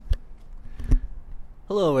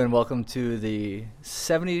Hello and welcome to the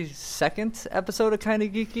 72nd episode of Kinda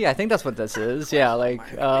Geeky. I think that's what this is. Yeah,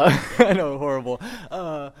 I know, horrible.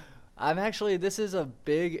 This is a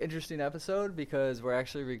big, interesting episode because we're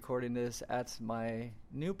actually recording this at my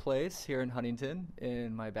new place here in Huntington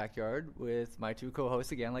in my backyard with my two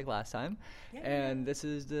co-hosts again like last time. Yeah. And this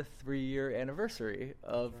is the 3-year anniversary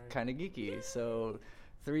of Kinda Geeky. So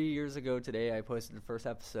 3 years ago today I posted the first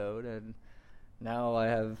episode, and now I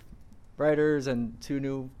have writers and 2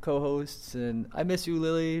 new co-hosts, and I miss you,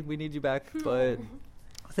 Lillie. We need you back. But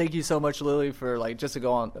thank you so much, Lillie, for just to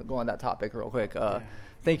go on that topic real quick.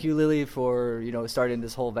 Thank you, Lillie, for starting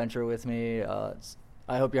this whole venture with me.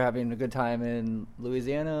 I hope you're having a good time in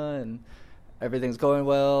Louisiana and everything's going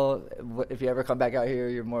well. If you ever come back out here,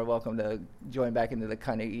 you're more welcome to join back into the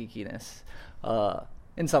kind of geekiness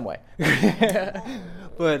in some way.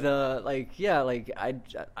 But I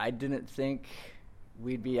didn't think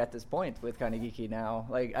we'd be at this point with Kinda Geeky now.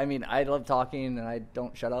 I love talking and I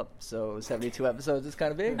don't shut up, so 72 episodes is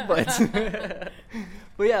kind of big, but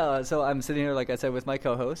but yeah, so I'm sitting here, like I said, with my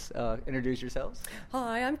co-hosts. Introduce yourselves.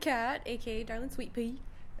 Hi, I'm Kat, aka Darling Sweet Pea.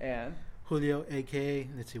 And Julio, aka,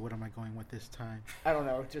 let's see, what am I going with this time? I don't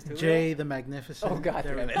know, just Julio? Jay the Magnificent. Oh, god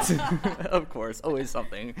damn it. Of course, always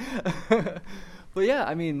something. But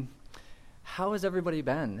yeah, how has everybody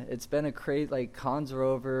been? It's been a crazy, cons are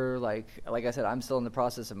over. Like I said, I'm still in the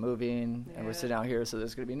process of moving, and we're sitting out here, so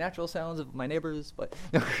there's going to be natural sounds of my neighbors. But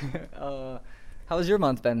how's your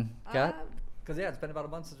month been, Kat? Because, it's been about a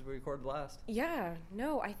month since we recorded last. Yeah,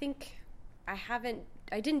 no, I think I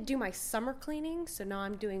didn't do my summer cleaning, so now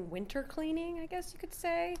I'm doing winter cleaning, I guess you could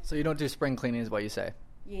say. So you don't do spring cleaning is what you say?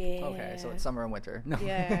 Yeah. Okay, so it's summer and winter. No.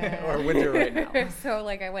 Yeah. Or winter right now. So,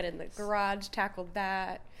 I went in the garage, tackled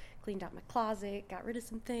that, cleaned out my closet, got rid of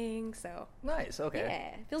some things, so. Nice,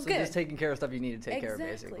 okay. Yeah, feels good. Just taking care of stuff you need to take care of,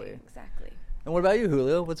 basically. Exactly. And what about you,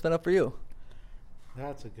 Julio? What's been up for you?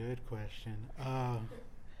 That's a good question.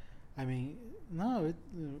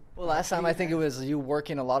 Last time I think it was you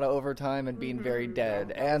working a lot of overtime and being very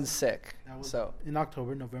dead and sick. In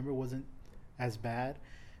October, November wasn't as bad.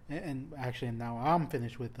 And actually, now I'm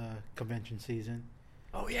finished with convention season.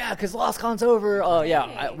 Oh, yeah, because LostCon's over. Oh,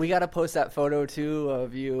 yeah, we got to post that photo, too,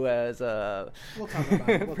 of you as we'll talk about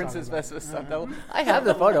it. Princess Vespa stunt double. I have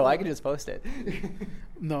the photo. I can just post it.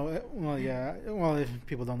 No, well, if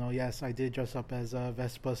people don't know, yes, I did dress up as a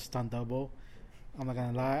Vespa stunt double. I'm not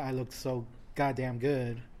going to lie. I looked so goddamn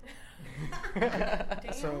good.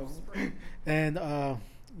 And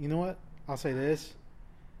you know what? I'll say this.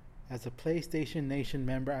 As a PlayStation Nation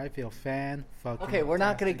member, I feel fan-fucking. Okay, we're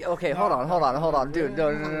not gonna. Okay, hold on, dude.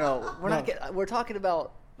 No. We're talking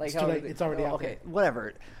about it's already out. Okay,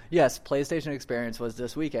 whatever. Yes, PlayStation Experience was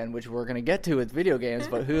this weekend, which we're gonna get to with video games.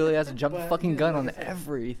 But Julio has to jump a fucking gun on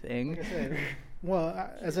everything. Like I said, well,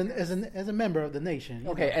 as a member of the nation.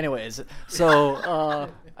 Okay. Know. Anyways, so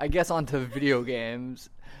I guess on to video games.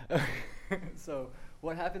 So.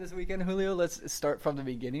 What happened this weekend, Julio? Let's start from the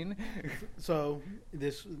beginning. So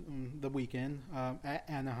the weekend at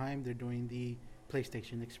Anaheim, they're doing the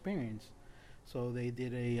PlayStation Experience. So they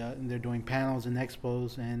did they're doing panels and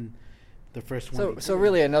expos, and the first one. So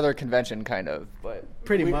really another convention, kind of, but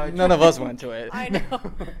pretty much. None of us went to it. I know.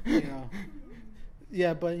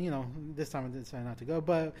 Yeah, but this time I decided not to go.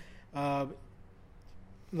 But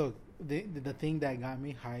look. The thing that got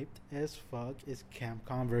me hyped as fuck is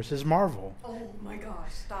Capcom versus Marvel. Oh my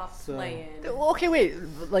gosh! Stop playing. Okay, wait.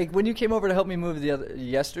 When you came over to help me move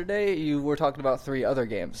yesterday, you were talking about 3 other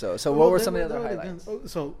games. So what were some of the other highlights?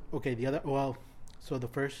 So the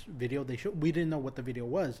first video they showed, we didn't know what the video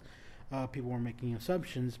was. People were making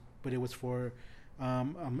assumptions, but it was for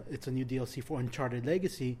it's a new DLC for Uncharted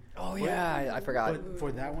Legacy. Oh yeah, I forgot. But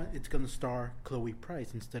for that one, it's gonna star Chloe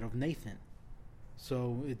Price instead of Nathan.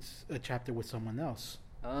 So it's a chapter with someone else.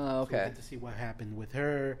 Oh, okay. So we get to see what happened with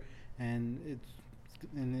her, and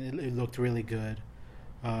it looked really good.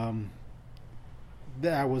 At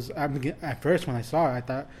first when I saw it, I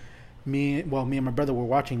thought me and my brother were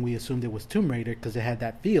watching. We assumed it was Tomb Raider because it had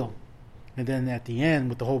that feel, and then at the end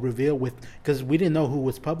with the whole reveal because we didn't know who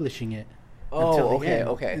was publishing it. Oh, okay,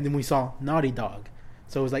 okay. And then we saw Naughty Dog,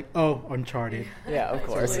 so it was like, oh, Uncharted. Yeah, of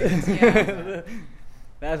course.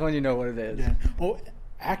 That's when you know what it is. Yeah. Oh,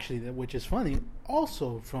 actually, which is funny,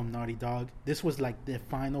 also from Naughty Dog, this was like the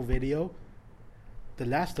final video, The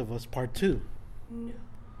Last of Us Part 2. No.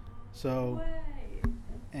 So,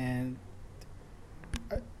 and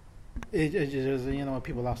it just,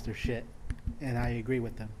 people lost their shit, and I agree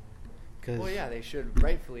with them. Well, yeah, they should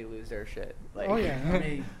rightfully lose their shit.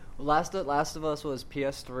 Last of Us was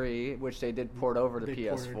PS3, which they did port over to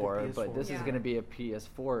PS4, but this is going to be a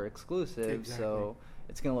PS4 exclusive, so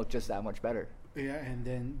it's gonna look just that much better. Yeah, and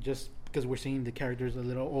then just because we're seeing the characters a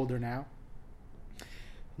little older now,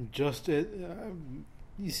 just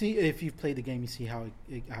you see, if you've played the game, you see how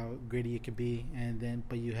gritty it can be, and then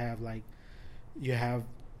but you have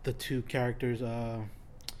the two characters.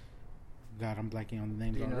 God, I'm blanking on the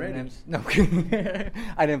names already. Names? No,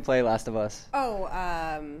 I didn't play Last of Us. Oh,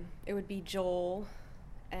 it would be Joel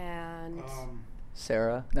and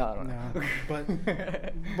Sarah? No, I don't know.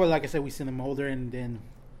 But like I said, we seen them older, and then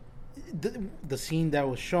the scene that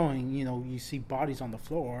was showing, you see bodies on the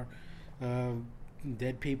floor,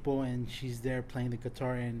 dead people, and she's there playing the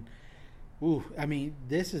guitar, and I mean,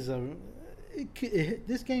 this is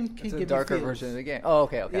this game can it's give a darker you feels. version of the game. Oh,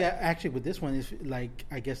 okay. Yeah, actually, with this one is like,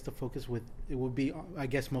 I guess the focus it would be, I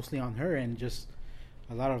guess, mostly on her, and just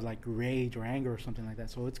a lot of like rage or anger or something like that.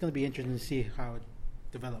 So it's going to be interesting to see how it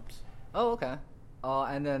develops. Oh, okay.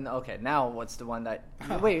 And then now what's the one that?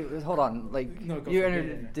 Wait, hold on. Like, No, go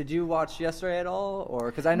did you watch yesterday at all,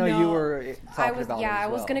 or because I know you were talking about it as I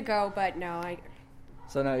was well. gonna go, but no,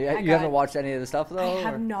 So no, you haven't watched any of the stuff though. I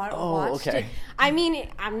have not watched it. I mean,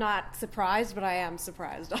 I'm not surprised, but I am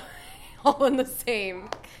surprised. All in the same.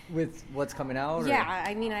 With what's coming out? Yeah,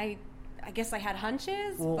 I mean, I guess I had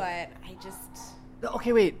hunches, but I just.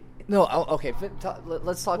 Okay, wait. No, okay.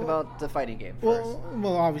 Let's talk about the fighting game first.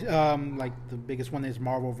 Well, obviously, like the biggest one is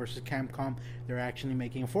Marvel versus Capcom. They're actually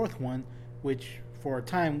making a fourth one, which for a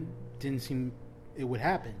time didn't seem it would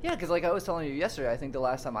happen. Yeah, because like I was telling you yesterday, I think the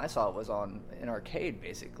last time I saw it was on an arcade,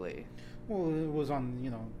 basically. Well, it was on,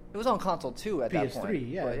 It was on console too at that point.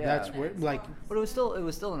 PS3. Yeah, but that's where like. But it was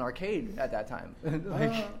still an arcade at that time.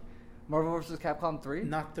 Like Marvel vs. Capcom 3.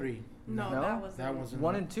 Not 3. No, that wasn't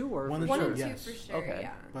 1 and 2 or 1 and 1 2, and 2 yes. for sure. Okay.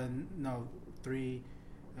 Yeah. But no, 3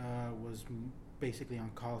 was basically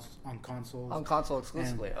on consoles. On console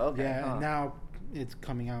exclusively. And, okay. Yeah, and now it's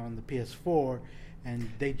coming out on the PS4, and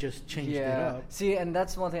they just changed it up. See, and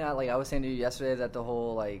that's one thing I was saying to you yesterday, that the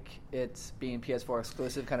whole like it's being PS4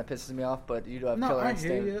 exclusive kind of pisses me off, but you do have Killer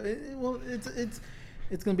Instinct. I hear you.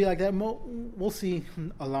 It's gonna be like that. We'll see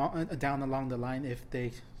down along the line if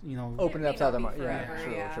they open it up to other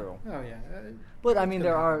forever, true. Oh yeah. But I mean,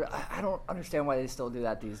 I don't understand why they still do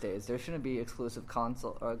that these days. There shouldn't be exclusive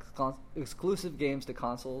exclusive games to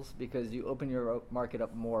consoles, because you open your market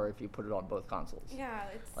up more if you put it on both consoles. Yeah,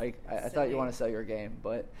 it's like I thought you want to sell your game,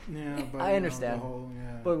 but Yeah, but I understand.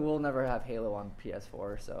 Yeah. But we'll never have Halo on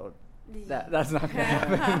PS4, so that's not gonna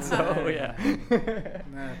happen. So yeah,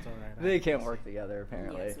 That's all right. they can't work together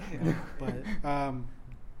apparently. Yeah,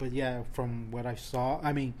 but yeah, from what I saw,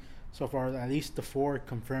 I mean, so far at least the 4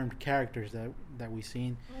 confirmed characters that we've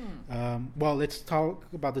seen. Well, let's talk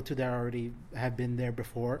about the 2 that already have been there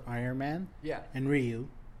before: Iron Man, and Ryu,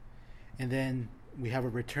 and then we have a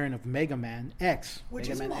return of Mega Man X, which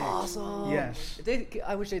Mega is Man awesome. X. Yes,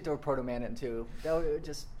 I wish they'd throw Proto Man in too.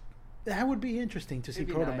 That would be interesting to see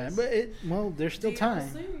Proto Man, nice. but there's still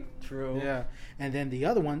time. True. Yeah, and then the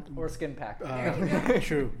other one, Or Skin Pack.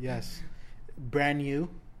 True. Yes, brand new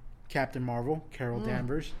Captain Marvel, Carol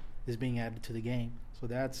Danvers, is being added to the game, so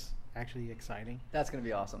that's actually exciting. That's gonna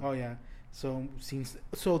be awesome. Oh yeah. So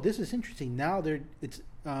this is interesting. Now it's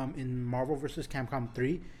in Marvel vs. Capcom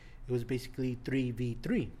 3. It was basically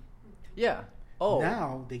 3v3. Yeah. Oh.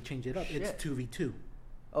 Now they changed it up. Shit. It's 2v2.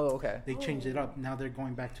 Oh, okay. They changed it up. Now they're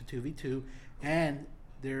going back to 2v2, and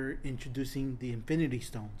they're introducing the Infinity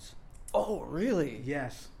Stones. Oh, really?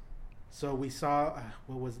 Yes. So we saw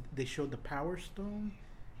they showed the Power Stone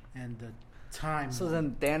and the Time. So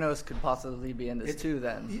then Thanos could possibly be in this too.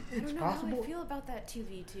 Then I don't know possible. how I feel about that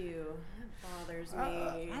 2v2. That bothers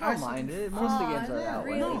me. I don't mind it. Most of the games are that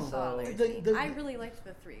way. Really No. bothers The- me. I really liked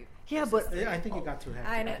the 3. Yeah, but I think it got too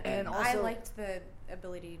hectic. I know, And I also- liked the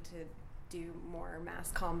ability to do more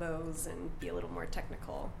mass combos and be a little more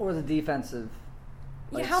technical. or the defensive.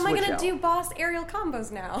 Yeah, how am I switch going out. to do boss aerial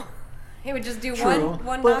combos now? It would just do True.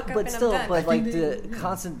 one But knock up and still, I'm done. but like the think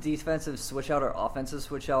constant defensive switch out or offensive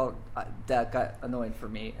switch out, that got annoying for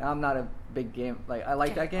me. I'm not a big game I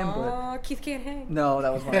like that game, but Keith can't hang. no,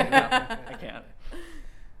 that was one. I can't.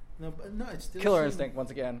 No, it still Killer seemed- Instinct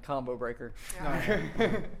once again, combo breaker.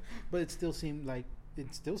 No, but it still seemed like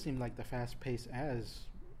the fast pace as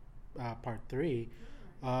part 3.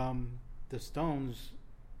 The stones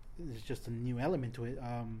is just a new element to it.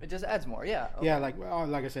 It just adds more, yeah. Okay. Yeah, like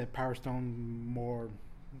I said, Power Stone more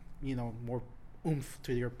oomph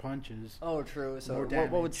to your punches. Oh, true. So More what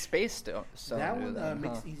would damage. space do? So That do one then,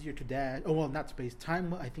 makes it easier to dash. Oh well, not space.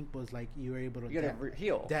 Time I think was like you were able to You gotta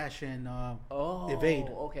heal. dash and Oh, evade.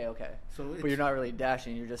 okay. So But you're not really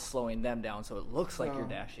dashing. You're just slowing them down, so it looks like you're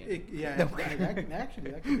dashing.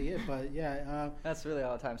 Actually, that could be it. But yeah, That's really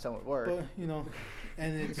all the time someone would work. but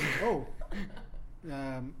and it's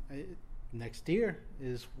next year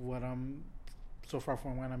is what I'm so far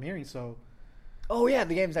from what I'm hearing. So Oh yeah,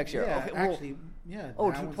 the game's next year. yeah, Okay, well, actually, yeah.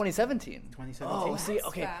 oh, that one's 2017. 2017. Oh, see, That's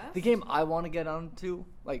okay. fast. The game I want to get onto,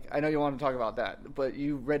 like, I know you want to talk about that, but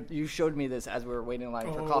you showed me this as we were waiting in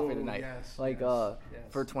line for coffee tonight. Yes, Like, yes.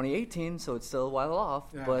 for 2018, so it's still a while off.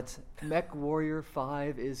 Yeah. But Mech Warrior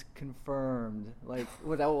 5 is confirmed. Like,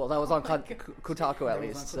 that was on Kotaku at That was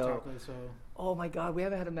least. on So, Kotaku, so oh my God, we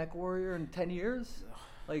haven't had a Mech Warrior in 10 years.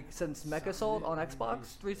 Like since Mech Assault on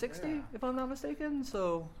Xbox 360, Yeah. if I'm not mistaken.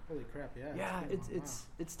 So. holy crap, yeah. Yeah, been a long while.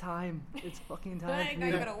 it's time. It's fucking time. Like, for me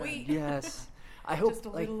I to- gotta wait. Yes, I hope. Just a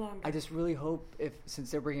like, little longer. I just really hope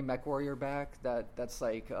since they're bringing Mech Warrior back, that's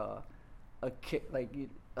like a kick. Like,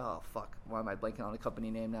 oh fuck, why am I blanking on the company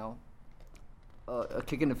name now? A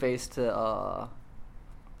kick in the face to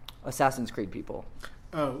Assassin's Creed people.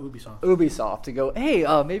 Oh, Ubisoft. Ubisoft to go. Hey,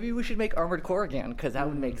 maybe we should make Armored Core again because that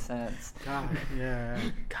would make sense. God, yeah.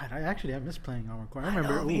 God, I miss playing Armored Core. I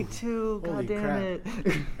remember. know, me ooh, too. God holy damn crap.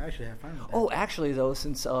 it. I actually had fun with that. Oh, actually, though,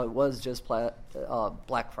 since it was just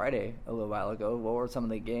Black Friday a little while ago, what were some of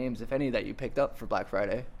the games, if any, that you picked up for Black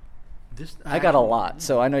Friday? I got a lot,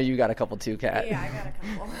 so I know you got a couple too, Kat. Yeah,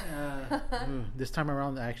 I got a couple. This time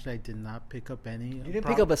around, actually, I did not pick up any. You didn't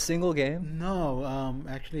pick up a single game? No,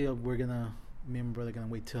 actually, me and my brother gonna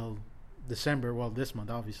wait till December, well, this month,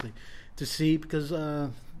 obviously, to see, because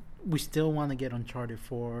we still want to get Uncharted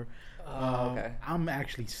 4. Okay. I'm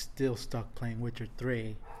actually still stuck playing Witcher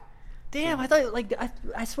 3. Damn, I thought, like,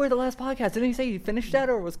 I swear the last podcast, didn't he say he finished that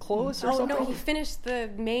or was close or Oh something? no, he finished the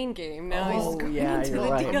main game. Now he's Oh, going yeah, into you're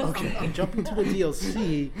the right. DLC. Okay. I'm jumping to the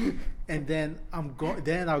DLC, and then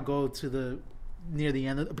I'll go to the near the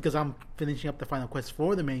end because I'm finishing up the final quest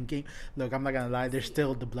for the main game. Look, I'm not gonna lie, there's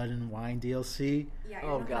still the Blood and Wine DLC. Yeah, Oh,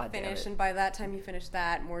 you're not God damn finish, it. and by that time you finish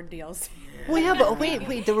that, more DLC. Well, yeah, but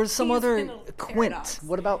wait, there was some He's other in a Quint. paradox.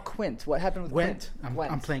 What about Quint? What happened with Gwent,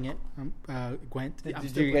 Quint? I'm playing it. Gwent. I'm Did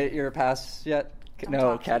still you get your pass yet? Don't No,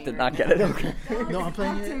 talk to Kat me did right not now. get it. Okay. No, I'm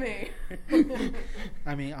playing Talk it. to me.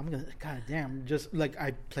 I mean, I'm gonna. God damn, just like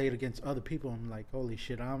I played against other people. I'm like, holy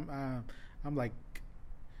shit. I'm like,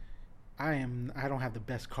 I don't have the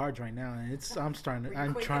best cards right now, and I'm starting. Were you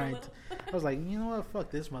I'm quaking a trying. little? I was like, you know what?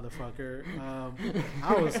 Fuck this motherfucker.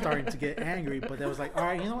 I was starting to get angry, but I was like, all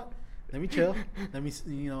right, you know what? Let me chill. Let me,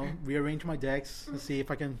 rearrange my decks and see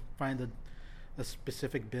if I can find a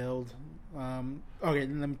specific build. Okay,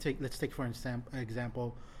 let's take for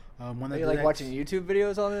example. One Are of you the like decks- watching YouTube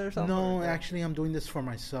videos on it or something? No, Or- actually, I'm doing this for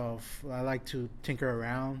myself. I like to tinker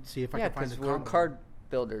around, see if I Yeah, can find because the we're combo. card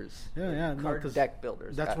builders. Yeah, no, Card 'cause deck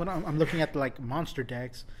builders. That's what I'm looking at, like monster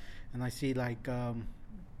decks, and I see like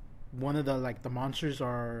one of the monsters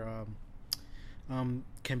are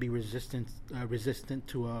can be resistant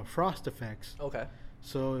to frost effects. Okay.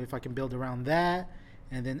 So if I can build around that,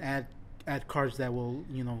 and then add cards that will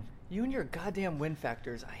You and your goddamn win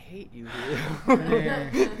factors. I hate you,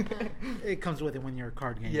 dude. it comes with it when you're a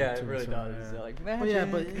card game. Yeah, it too, really so, does. yeah. Like, But yeah,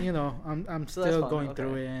 but magic. I'm So that's still fun, going okay.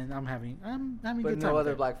 through it, and I'm having a But good time. no with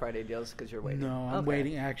other it. Black Friday deals because you're waiting. No, I'm Okay.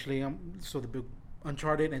 waiting. Actually, so the big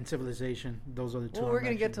Uncharted and Civilization. Those are the two. Well, we're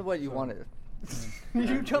gonna get to what you wanted.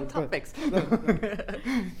 You jumped But- topics.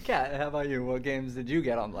 Kat, how about you? What games did you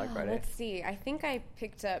get on Black Friday? Let's see. I think I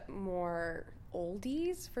picked up more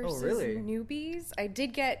oldies versus really? newbies. I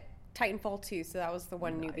did get Titanfall 2, so that was the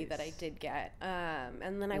one newbie that I Nice. did get.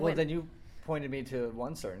 And then I Well, went. then you pointed me to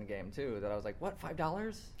one certain game too that I was like, what,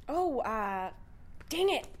 $5? Oh, dang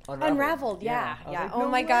it! Unraveled. Unraveled, Yeah. yeah. I was Yeah. like, Oh no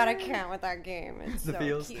my god, I way. can't with that game. It's The so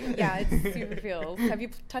feels. cute. Yeah, it's super feels. Have you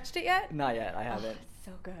touched it yet? Not yet. I haven't. Oh,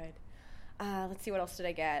 so good. Let's see, what else did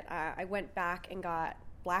I get? I went back and got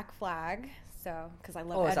Black Flag, because I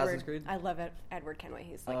love Oh, Edward. Assassin's Creed? I love Edward Kenway.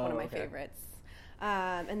 He's like one of my okay. favorites.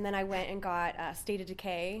 And then I went and got State of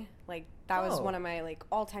Decay. Like that was Oh. one of my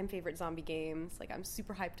all-time favorite zombie games. Like I'm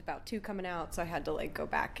super hyped about 2 coming out, so I had to go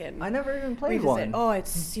back and I never even played revisit. one. Oh, it's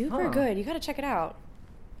super Huh. good. You got to check it out.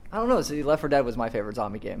 I don't know. See, Left 4 Dead was my favorite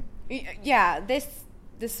zombie game. Yeah,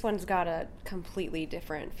 this one's got a completely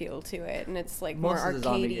different feel to it, and it's like Most more of the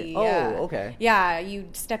zombie arcadey. game- Oh, yeah. okay. Yeah, you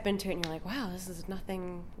step into it and you're like, wow, this is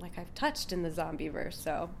nothing like I've touched in the zombie verse.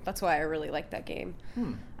 So that's why I really like that game.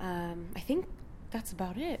 I think that's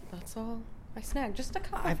about it. That's all I snagged. Just a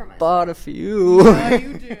couple I for myself. bought a few. Yeah,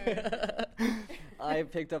 you did. I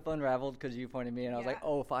picked up Unraveled because you pointed me, and I was like,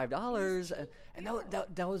 oh, $5. And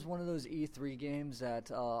that was one of those E3 games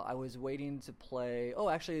that I was waiting to play. Oh,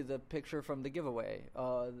 actually, the picture from the giveaway.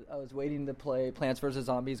 I was waiting to play Plants vs.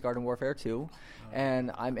 Zombies Garden Warfare 2,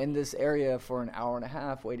 and I'm in this area for an hour and a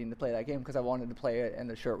half waiting to play that game because I wanted to play it, and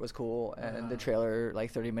the shirt was cool, and the trailer,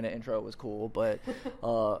 like 30-minute intro, was cool. But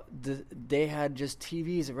they had just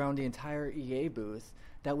TVs around the entire EA booth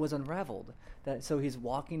that was unraveled. So he's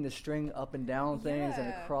walking the string up and down things and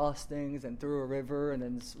across things and through a river and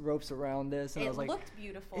then ropes around this. And I was like, it looked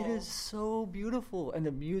beautiful. It is so beautiful. And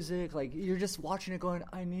the music, like, you're just watching it going,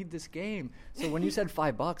 I need this game. So when you said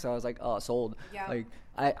 $5, I was like, oh, sold. Yeah. Like,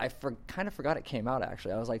 I kind of forgot it came out,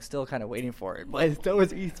 actually. I was, like, still kind of waiting for it. But that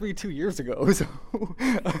was E3 2 years ago, so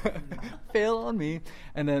fail on me.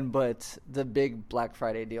 And then, but the big Black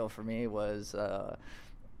Friday deal for me was...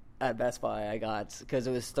 at Best Buy, I got, because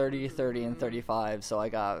it was 30, 30, and 35, so I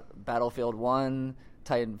got Battlefield 1,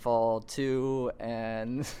 Titanfall 2,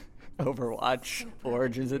 and Overwatch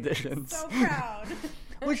Origins Editions. So proud.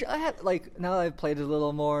 Which I have, like, now that I've played it a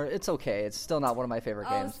little more, it's okay. It's still not one of my favorite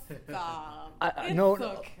games. Stop. No,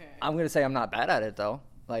 okay. I'm going to say I'm not bad at it, though.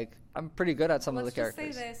 Like, I'm pretty good at some of the characters.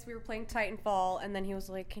 Let's just say this. We were playing Titanfall, and then he was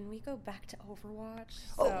like, can we go back to Overwatch?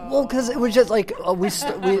 So... well, because it was just like, hold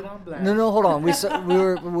on. We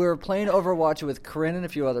were playing Overwatch with Corinne and a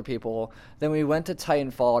few other people. Then we went to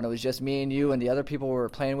Titanfall, and it was just me and you, and the other people we were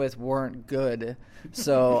playing with weren't good.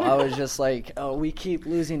 So I was just like, we keep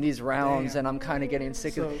losing these rounds, and I'm kind of getting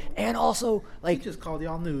sick of it. And also, like... You just called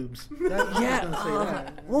y'all noobs.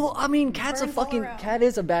 Well, I mean, Kat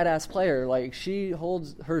is a badass player. Like, she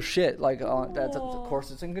holds her shit. Like, that's of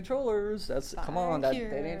course it's in controllers. Come on, they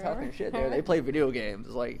ain't talking shit there. They play video games.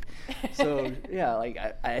 Like, so yeah, like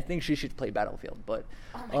I think she should play Battlefield. But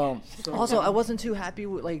also, I wasn't too happy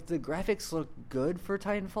with, like, the graphics look good for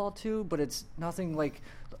Titanfall 2, but it's nothing like,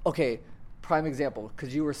 okay, prime example,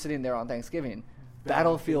 because you were sitting there on Thanksgiving.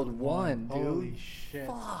 Battlefield 1, dude. Holy shit.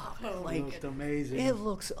 Fuck. Like, it looked amazing. It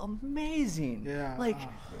looks amazing. Yeah. Like,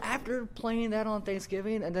 after playing that on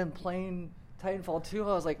Thanksgiving and then playing Titanfall 2, I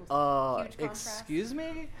was like, excuse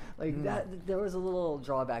me? Like, that, there was a little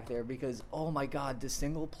drawback there because, oh my god, the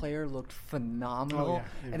single player looked phenomenal.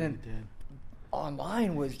 Oh, yeah, and then did.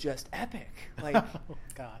 Online was just epic. Like, oh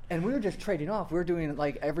god. And we were just trading off. We were doing,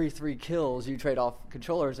 like, every 3 kills you trade off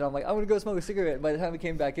controllers, and I'm like, I'm gonna go smoke a cigarette. By the time we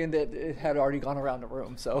came back in, it had already gone around the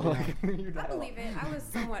room. So like, I believe it. I was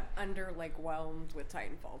somewhat whelmed with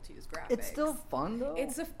Titanfall 2's graphics. It's still fun though.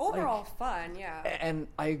 It's overall fun, yeah. And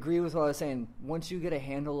I agree with what I was saying. Once you get a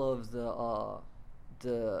handle of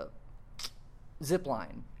the zip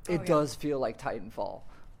line, it does feel like Titanfall.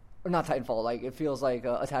 Or not Titanfall, like it feels like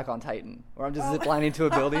Attack on Titan, where I'm just ziplining to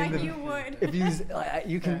a building. You would. If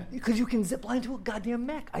you can, because you can zipline to a goddamn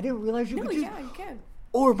mech. I didn't realize you could. Yeah, you can.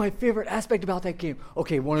 Or my favorite aspect about that game.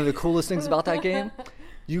 Okay, one of the coolest things about that game,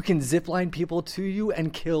 you can zipline people to you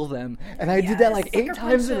and kill them. And I did that like 8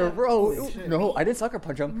 times in a row. No, I didn't sucker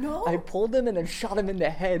punch them. No, I pulled them and then shot them in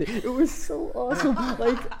the head. It was so awesome.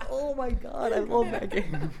 Like, oh my god, I love that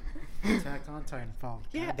game. Attack on Titanfall.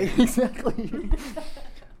 Yeah, exactly.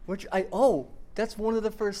 Which that's one of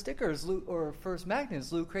the first stickers or first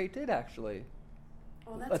magnets Loot Crate did actually.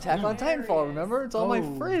 Oh, that's Attack on Titanfall, remember? It's on my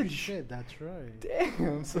fridge. Shit, that's right.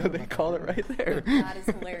 Damn, so they call it right there. That is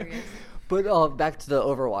hilarious. But back to the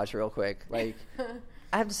Overwatch real quick. Like,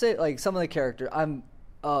 I have to say, like, some of the characters,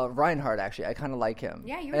 Reinhardt, actually, I kind of like him.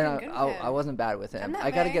 Yeah, you were doing good with him. I wasn't bad with him. I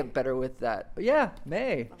got to get better with that. But yeah,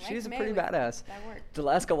 May. She's pretty badass. That worked. The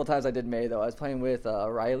last couple times I did May, though, I was playing with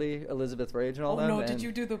Riley, Elizabeth Rage, and all them. Oh, no, did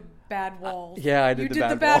you do the bad walls? Yeah, I did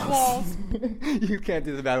the bad walls. walls. You can't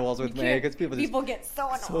do the bad walls with May, because people get so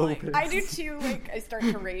annoying. I do, too. Like, I start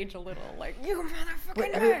to rage a little. Like, you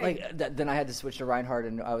motherfucking May. Then I had to switch to Reinhardt,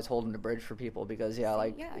 and I was holding the bridge for people, because, you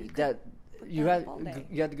had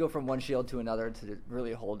to go from one shield to another to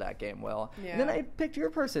really hold that game well. Yeah. And then I picked your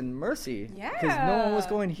person, Mercy. Yeah. Because no one was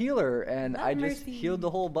going healer, and I just healed the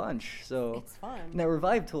whole bunch. So it's fun. And that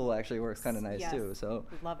revive tool actually works kind of nice too. So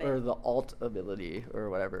love it. Or the alt ability or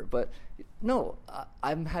whatever. But no,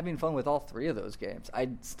 I'm having fun with all 3 of those games. I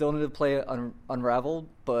still need to play Unraveled,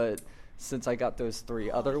 but since I got those 3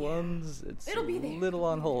 other ones, it'll be there. A little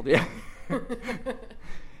on hold. Yeah.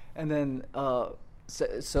 And then.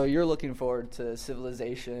 So you're looking forward to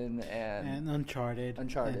Civilization and Uncharted. And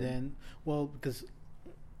then, because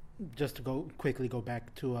just to quickly go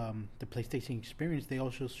back to the PlayStation experience, they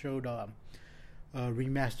also showed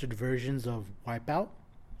remastered versions of Wipeout.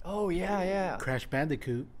 Oh, yeah. Crash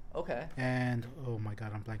Bandicoot. Okay. And oh my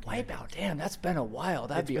god, I'm blanking. Wipeout. Damn, that's been a while.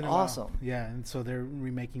 That'd be been a awesome. while. Yeah, and so they're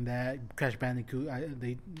remaking that. Crash Bandicoot.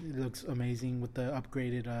 It looks amazing with the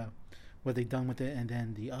upgraded what they've done with it, and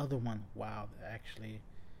then the other one. Wow, actually.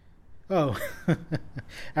 Oh,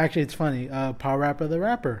 actually, it's funny. Power Rapper the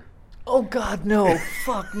Rapper. Oh God, no!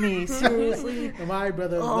 Fuck me, seriously. My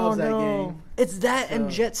brother loves that game. It's that and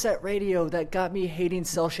Jet Set Radio that got me hating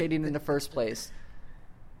cell shading in the first place.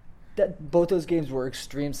 That both those games were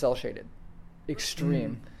extreme cell shaded,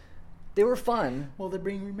 extreme. They were fun. Well, they're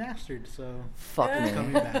being remastered, so fuck me.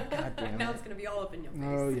 Coming back. God damn it. Now it's gonna be all up in your face.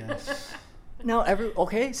 Oh yes. Now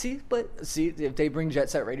see if they bring Jet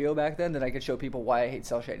Set Radio back, then I could show people why I hate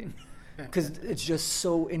cell shading. Because it's just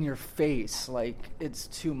so in your face, like it's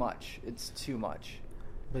too much. It's too much.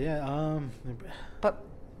 But yeah, but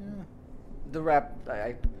the rap,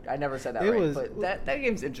 I never said that right. But that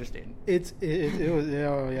game's interesting. It was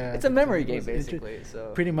yeah. It's a memory game basically.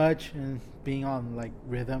 So pretty much, and being on like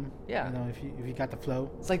rhythm. Yeah. You know, if you got the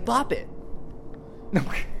flow. It's like Bop It. No.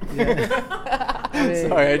 Yeah.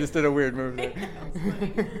 Sorry, I just did a weird move there.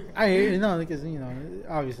 Because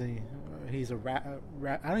obviously. He's a rat.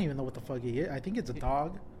 I don't even know what the fuck he is. I think it's a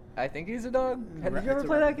dog. I think he's a dog. Did you ever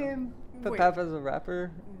play that game? Put Pap as a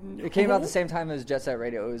rapper? No. It came out the same time as Jet Set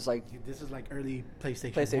Radio. It was like... This is like early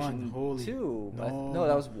PlayStation 1. Holy 2. No,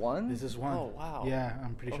 that was 1? This is 1. Oh, wow. Yeah,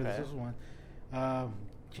 I'm pretty sure this is 1.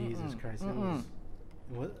 Jesus Christ. It was...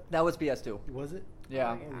 What? That was PS2. Was it?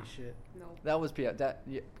 Yeah. Holy shit. No. That was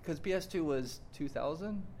because PS2 was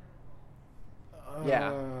 2000?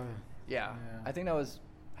 Yeah. I think that was...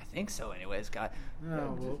 I think so anyways, God.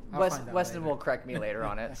 Weston will correct me later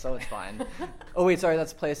on it, so it's fine. Oh wait, sorry,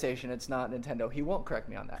 that's PlayStation. It's not Nintendo. He won't correct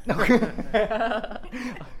me on that.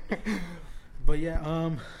 But yeah,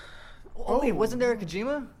 wait, wasn't there a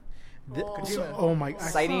Kojima? Oh my!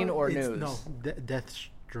 Sighting or news? No, Death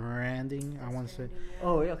Stranding. I want to say.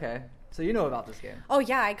 Oh, okay. So you know about this game? Oh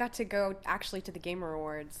yeah, I got to go actually to the Game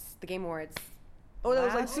Awards. Oh, that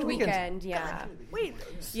was like last 2 weekend, yeah. God, wait.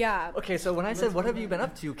 Yeah. Okay, so when I said, "What have you been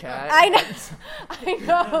up to, Kat?" I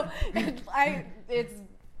know. It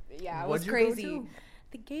was crazy.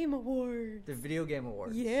 The Game Awards. The Video Game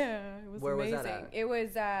Awards. Yeah, it was Where amazing. was that at? It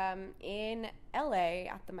was in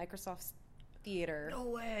LA at the Microsoft Theater. No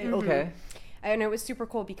way. Mm-hmm. Okay. And it was super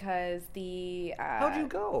cool because the... How'd you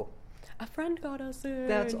go? A friend got us in.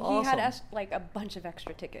 That's awesome. He had like a bunch of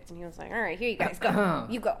extra tickets, and he was like, "All right, here you guys go.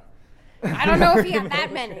 You go." I don't know if he had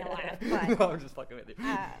that many left, but... No, I'm just fucking with you.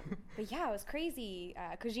 But yeah, it was crazy.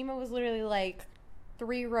 Kojima was literally like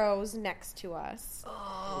 3 rows next to us.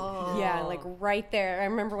 Oh. Yeah, like right there. I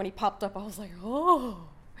remember when he popped up, I was like, oh.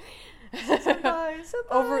 Surprise.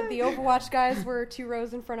 The Overwatch guys were 2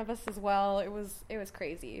 rows in front of us as well. It was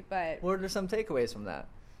crazy, but... What are some takeaways from that?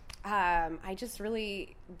 I just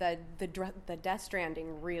really... The Death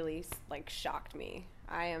Stranding really like shocked me.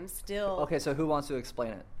 I am still... Okay, so who wants to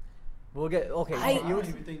explain it? We'll get okay. I don't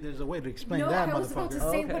even think there's a way to explain that, motherfucker. I was about to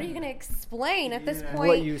say, what are you going to explain at this point?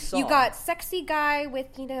 What you saw. You got sexy guy with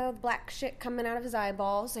black shit coming out of his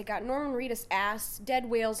eyeballs. They got Norman Reedus ass, dead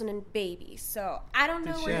whales, and a baby. So I don't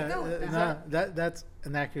know where to go with that. That's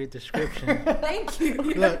an accurate description. Thank you.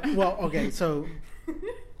 Look, well, okay, so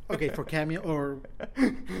for cameo or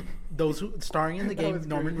those who starring in the game,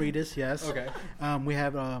 Norman Reedus, yes. Okay. We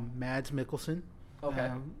have Mads Mikkelsen.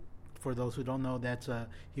 Okay. For those who don't know, that's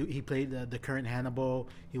he played the current Hannibal.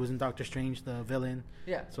 He was in Doctor Strange, the villain.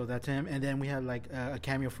 Yeah. So that's him. And then we had like a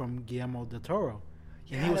cameo from Guillermo del Toro.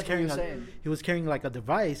 Yeah, and he was carrying like a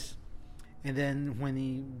device. And then when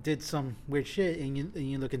he did some weird shit, and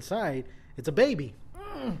you look inside, it's a baby.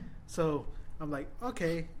 So I'm like,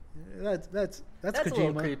 okay, that's Kojima. A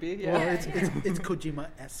little creepy. Yeah. Well, it's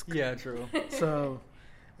Kojima-esque. Yeah, true. So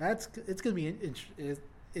it's gonna be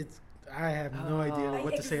it's. I have no idea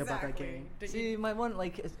what to say about that game. See, my one,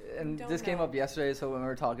 this came up yesterday, so when we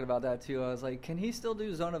were talking about that too, I was like, can he still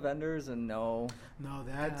do Zone of Enders? And no,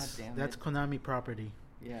 that's Konami property.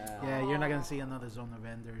 Yeah, you're not gonna see another Zone of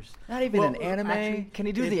Enders. Not even an anime. Actually, can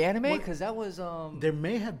he do the anime? Because that was there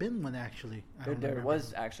may have been one actually. There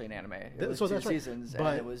was actually an anime. It was 2 seasons, but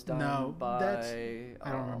and it was done by.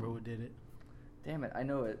 I don't remember who did it. Damn it! I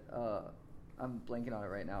know it. I'm blanking on it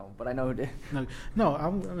right now, but I know who did. No.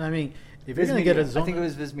 I mean, if you're gonna get a Zone, I think it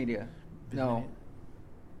was Viz Media. No.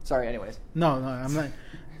 Sorry. Anyways. No, I'm not.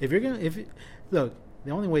 Look,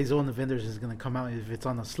 the only way Zone of Enders is gonna come out is if it's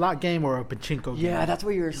on a slot game or a pachinko game. Yeah, that's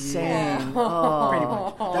what you were saying. Pretty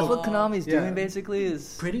much. That's what Konami's doing basically.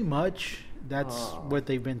 Is pretty much that's what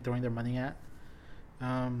they've been throwing their money at.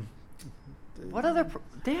 What other?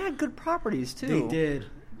 They had good properties too. They did.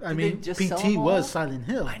 I mean, just sell PT them all? was Silent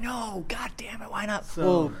Hill. I know. God damn it. Why not? So-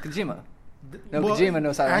 Well, Kojima. No, Kojima,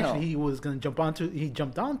 no Silent Hill. Actually, he was going to jump onto. He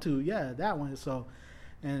jumped onto that one. So,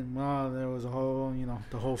 and there was a whole,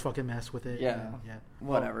 the whole fucking mess with it. Yeah. And, yeah.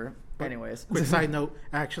 Whatever. But Anyways. quick side note.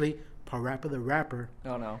 Actually, Parappa the Rapper.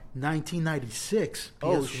 Oh no. 1996. PS1.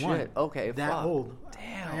 Oh shit. Okay. That fuck. old.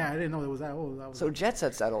 Damn. Yeah, I didn't know it was that old. That was So Jet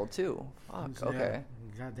Set's that old too. Fuck. yeah. Okay.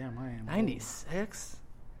 Goddamn, I am. 96.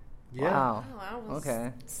 Yeah. Wow. Oh, I was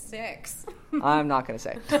Okay. 6. I'm not gonna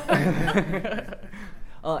say.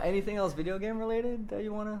 Anything else video game related that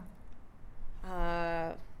you wanna?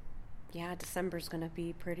 Yeah, December's gonna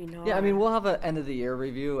be pretty gnarly. Yeah, I mean, we'll have an end of the year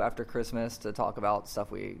review after Christmas to talk about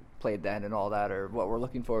stuff we played then and all that, or what we're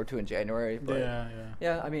looking forward to in January. But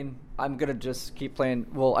yeah, I mean, I'm gonna just keep playing.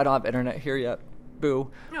 Well, I don't have internet here yet.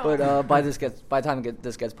 Boo. No. But by the time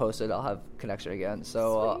this gets posted, I'll have connection again.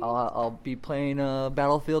 So I'll be playing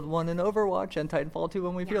Battlefield 1 and Overwatch and Titanfall 2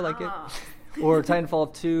 when we feel like it. Or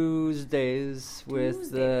Titanfall Tuesdays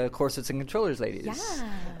with the corsets and controllers ladies. Yes.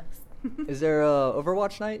 Is there a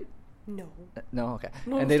Overwatch night? No. No, okay.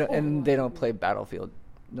 No, And they it's don't play Battlefield.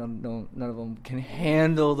 No, none of them can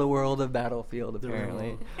handle the world of Battlefield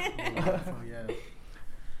apparently. Yeah.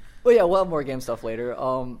 Well, yeah, we'll have more game stuff later.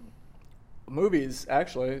 Movies,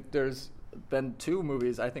 actually, there's been 2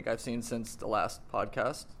 movies I think I've seen since the last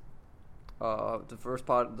podcast.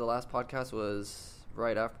 The last podcast was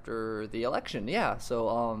right after the election. Yeah,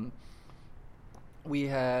 so we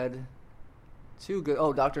had 2 good.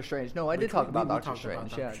 Oh, Doctor Strange. No, I did talk about Doctor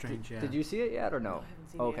Strange. Yeah. Did you see it yet or no? I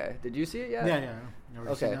haven't seen it Okay. yet. Did you see it yet? Yeah.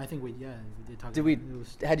 Okay. I think we did talk. Did about we? it. It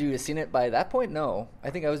was, Had you seen it by that point? No, I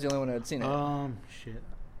think I was the only one who had seen it. Shit.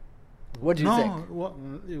 What did you think? Well,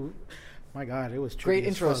 my God, it was Great trippy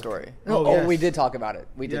as intro fuck. story. Yes. We did talk about it.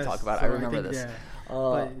 We did Yes, talk about it. so I remember think, this.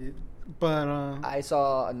 Yeah. But I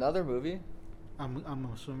saw another movie. I'm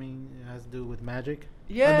assuming it has to do with magic.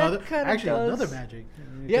 Yeah, another magic.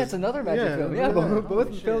 Yeah, it's another magic film. Yeah,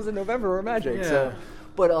 both films in November were magic. So,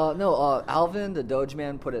 but Alvin, the Doge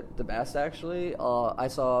Man, put it the best. Actually, I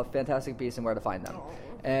saw Fantastic Beasts and Where to Find Them,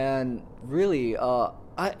 and really,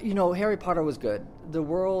 Harry Potter was good. The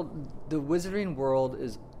Wizarding World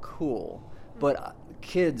is cool, but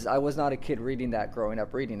kids, I was not a kid reading that growing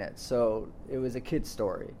up reading it, so it was a kid's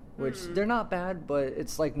story. Which they're not bad, but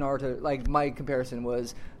it's like Naruto. Like my comparison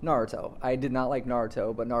was Naruto. I did not like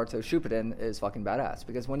Naruto, but Naruto Shippuden is fucking badass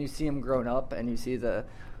because when you see him grown up and you see the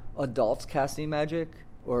adults casting magic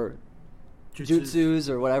or jutsus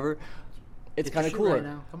or whatever, it's kind of cool. Right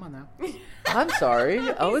now. Come on now. I'm sorry,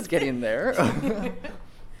 I was getting there.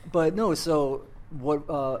 But no, so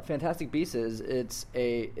what Fantastic Beasts is? It's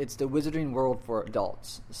the Wizarding World for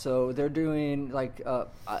adults. So they're doing like.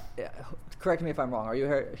 Correct me if I'm wrong. Are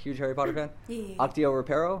you a huge Harry Potter fan? Yeah. Octio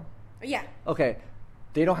Reparo? Yeah. Okay.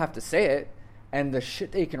 They don't have to say it, and the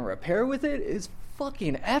shit they can repair with it is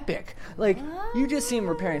fucking epic. Like, you just see him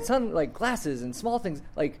repairing like glasses and small things,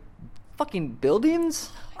 like fucking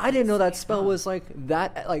buildings. I didn't know that spell was like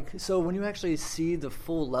that. Like, so when you actually see the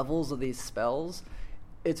full levels of these spells,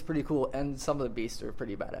 it's pretty cool, and some of the beasts are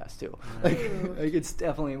pretty badass too. Like it's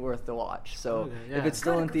definitely worth the watch. So if it's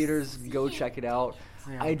still in theaters, go check it out.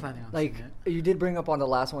 Yeah, I'm planning on seeing it. You did bring up on the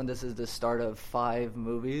last one. This is the start of 5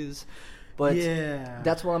 movies, but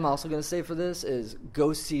that's what I'm also going to say for this is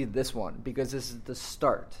go see this one because this is the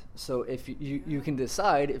start. So if you can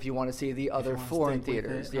decide if you want to see the other 4 in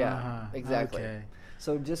theaters. Yeah, exactly. Okay.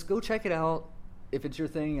 So just go check it out. If it's your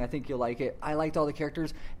thing, I think you'll like it. I liked all the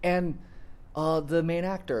characters and. The main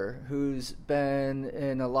actor, who's been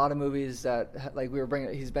in a lot of movies that, like we were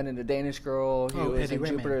bringing, he's been in The Danish Girl. He was Eddie in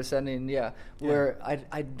Redmayne. Jupiter Ascending. Yeah, where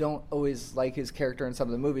I don't always like his character in some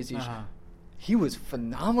of the movies. He was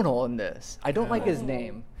phenomenal in this. I don't like his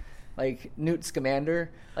name, like Newt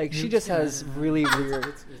Scamander. Like she just has really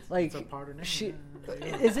weird. It's a part of name.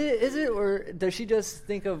 Is it or does she just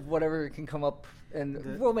think of whatever can come up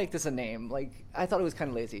and we'll make this a name? Like I thought it was kind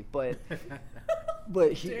of lazy, but.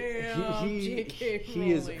 But he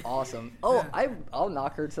is awesome. Oh, I'll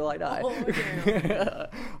knock her till I die.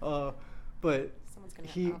 But someone's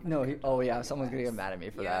gonna get mad at me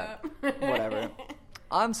for that. Whatever.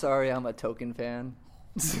 I'm sorry, I'm a Token fan.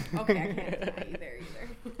 Okay, I can't either.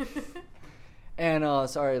 And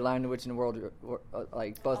sorry, Lion, the Witch, and the World,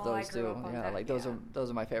 like both those I grew two. up on Yeah, that, like those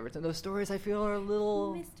are my favorites. And those stories I feel are a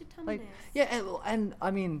little Mr. like Tumnus. yeah, and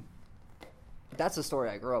I mean. that's the story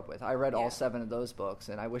I grew up with. I read Yeah. all 7 of those books,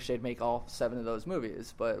 and I wish they'd make all 7 of those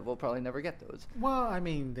movies, but we'll probably never get those. Well, I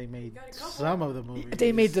mean, they made got a couple. some of the movies.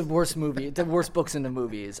 They made the worst books in the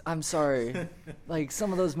movies. I'm sorry. Like,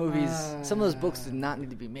 some of those movies, some of those books did not need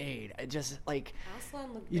to be made. I just, like,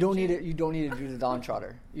 Aslan looked you don't need bitchin'. it. You don't need to do the Dawn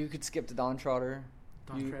Trotter. You could skip the Dawn Trotter.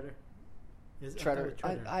 Don You- Treader. Treader.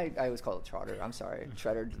 I always call it Trotter. I'm sorry.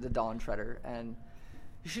 Treader, the Dawn Treader. And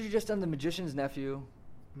you should have just done the Magician's Nephew.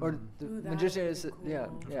 Or the Ooh, that Magician would've is, been yeah,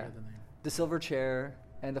 cool. yeah. the name. The Silver Chair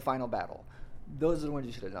and the Final Battle. Those are the ones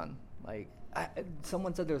you should have done. Like,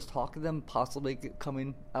 someone said there was talk of them possibly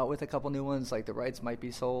coming out with a couple new ones. Like, the rights might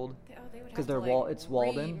be sold. They would 'Cause have they're to, like, it's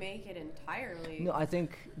Walden. remake it entirely. No, I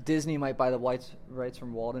think Disney might buy the rights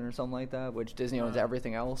from Walden or something like that, which Disney owns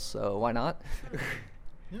everything else, so why not?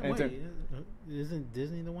 Yeah, And wait, isn't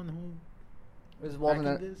Disney the one who It was Walden.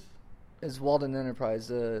 backing this? It's Walden Enterprise,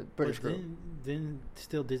 the British But group. Didn't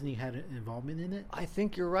still Disney had an involvement in it? I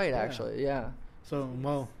think you're right, Yeah. actually. Yeah. So,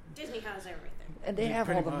 well, Disney has everything. And they Yeah, have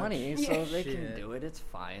all pretty the much. money, so Yeah. they can Shit. do it. It's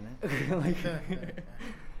fine. Like,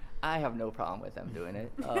 I have no problem with them doing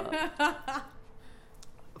it.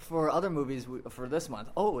 For other movies for this month,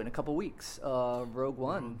 in a couple weeks, Rogue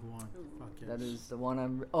One. Fuck yes. That is the one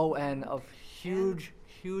I'm. Oh, and a huge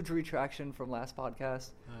retraction from last podcast.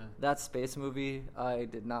 That space movie I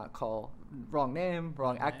did not call. Wrong name,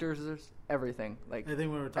 wrong actors, everything. Like, I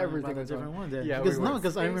think we were talking everything about a was different wrong. one then. Yeah, because we were.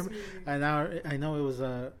 because I Space remember, movie. I know it was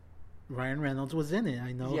Ryan Reynolds was in it.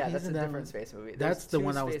 I know. Yeah, he's that's a in that different one. space movie. That's There's the two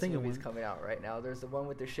one I was space thinking. movies One. coming out right now. There's the one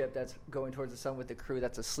with the ship that's going towards the sun with the crew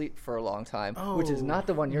that's asleep for a long time, Oh, which is not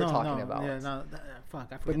the one you're talking about. Yeah, no, fuck.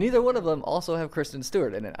 I But forget. neither one of them also have Kristen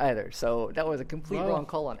Stewart in it either. So that was a complete Well. wrong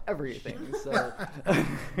call on everything. So,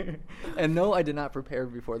 and no, I did not prepare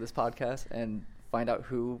before this podcast and find out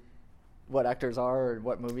what actors are and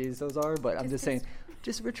what movies those are. But I'm just saying,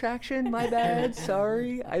 just retraction. My bad.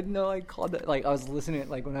 Sorry. I know I called it. Like, I was listening.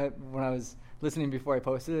 Like, when I was listening before I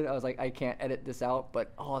posted it, I was like, I can't edit this out.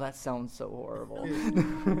 But that sounds so horrible.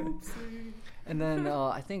 And then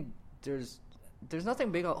I think there's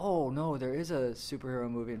nothing big. Oh no, there is a superhero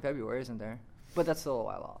movie in February, isn't there? But that's still a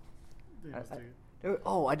while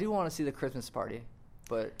off. I do want to see The Christmas Party,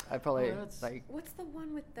 but I probably like. What's the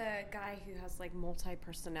one with the guy who has like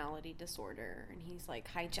multi-personality disorder and he's like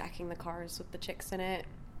hijacking the cars with the chicks in it?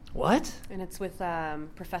 What? And it's with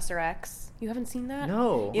Professor X. You haven't seen that?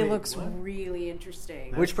 No. It Wait, looks what? really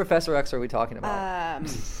interesting. Which Professor X are we talking about?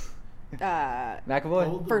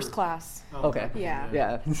 McAvoy? First Class. Oh, Okay. Yeah.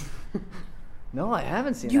 Yeah. No, I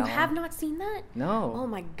haven't seen You that have one. not seen that? No. Oh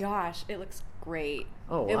my gosh, it looks great.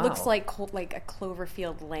 Oh, It wow. looks like a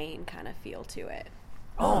Cloverfield Lane kind of feel to it.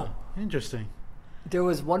 Oh. Interesting. There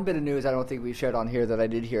was one bit of news I don't think we shared on here that I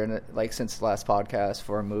did hear in it, like since the last podcast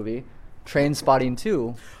for a movie. Train Spotting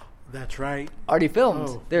 2 That's right. already filmed.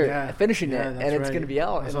 Oh, They're yeah. finishing Yeah, it, and that's it's right. going to be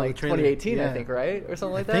out I in saw the like trailer. 2018, I Yeah. think, right? Or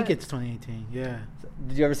something like that? I think it's 2018. Yeah.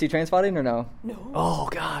 Did you ever see Train Spotting or no? No. Oh,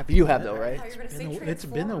 God. You have, though, I right? thought you were gonna say It's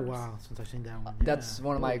been a Transformers. while since I've seen that one. That's Yeah.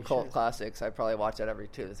 one of my Holy cult shit. classics. I probably watch that every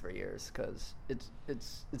 2 to 3 years because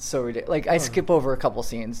it's so ridiculous. Like, I skip over a couple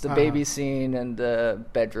scenes, the Uh-huh. baby scene and the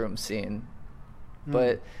bedroom scene, Mm.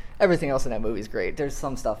 but everything else in that movie is great. There's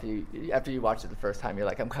some stuff after you watch it the first time, you're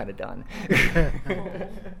like, I'm kind of done.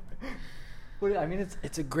 But I mean,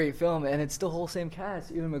 it's a great film, and it's still the whole same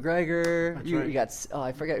cast. Ewan McGregor. That's You right. got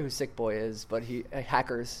I forget who Sick Boy is, but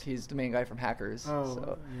Hackers. He's the main guy from Hackers. Oh,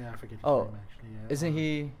 so. yeah, I forget his Oh, name, actually. Yeah. Isn't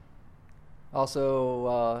he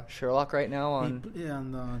also Sherlock right now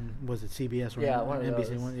on? Was it CBS or Yeah, one of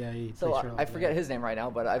NBC? those. Yeah, he So played Sherlock, I forget yeah. his name right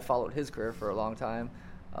now, but I followed his career for a long time.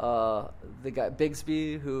 The guy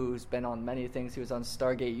Bigsby, who's been on many things. He was on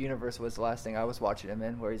Stargate Universe. Was the last thing I was watching him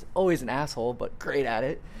in, where he's always an asshole but great at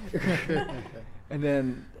it. And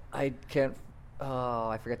then I can't.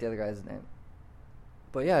 I forget the other guy's name.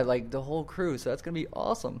 But yeah, like the whole crew. So that's gonna be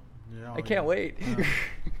awesome. Yeah, I can't wait. Yeah.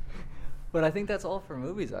 But I think that's all for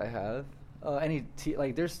movies I have.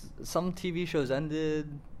 There's some TV shows ended,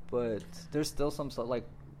 but there's still some stuff like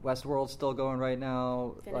Westworld's still going right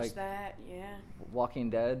now. Finish like that, yeah. Walking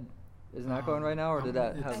Dead, isn't that going right now, or did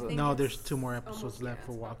that It's- have? think No, it's there's 2 more episodes almost- left yeah,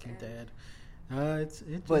 for it's about Walking there. Dead. It's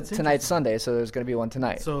But it's tonight's interesting. Sunday, so there's going to be one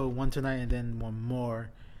tonight. So one tonight and then one more,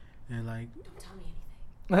 and like Don't tell me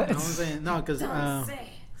anything. no, I'm saying no because Don't say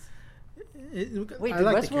it. Wait, I did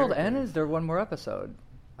like the Westworld end? characters. Is there one more episode?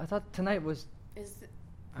 I thought tonight was. Is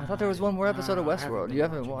I thought there was one more episode of I haven't Westworld. been You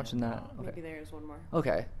haven't watching watching it. that? maybe Okay. there is one more.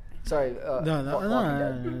 Okay. Sorry.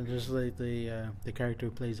 No, just like the character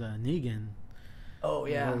who plays Negan. Oh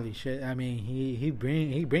yeah. Holy shit! I mean, he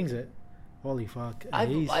brings it. Holy fuck!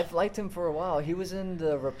 I've liked him for a while. He was in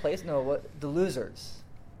the The Losers.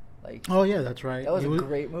 Like, Oh yeah, that's right. that was a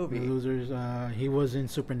great movie. The Losers. He was in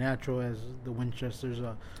Supernatural as the Winchester's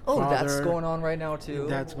Oh, father. that's going on right now too.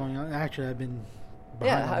 That's going on. Actually, I've been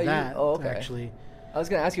behind how on that. Oh, okay. Actually, I was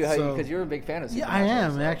gonna ask you how So- because you're a big fan of yeah, Supernatural. I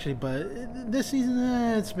am so. actually. But this season,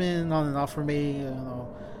 it's been on and off for me. You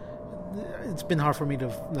know, it's been hard for me to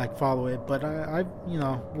like follow it. But I you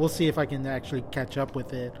know, we'll see if I can actually catch up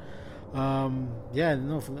with it. Yeah,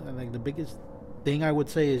 no, like the biggest thing I would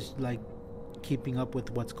say is like keeping up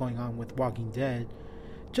with what's going on with Walking Dead,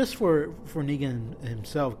 just for Negan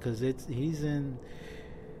himself, because he's an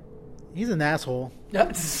asshole.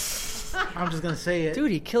 I'm just gonna say it.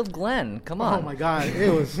 Dude, he killed Glenn. Come on. Oh my God,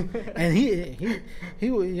 it was, and he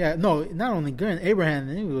yeah, no, not only Glenn,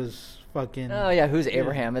 Abraham, he was fucking. Oh yeah, who's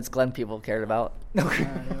Abraham? It's Glenn people cared about. You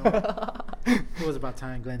know, it was about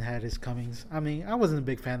time Glenn had his comings. I mean, I wasn't a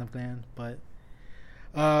big fan of Glenn, but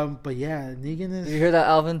yeah, Negan is. Did you hear that,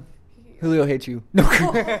 Alvin? Julio hates you. No.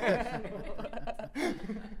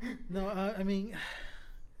 No, I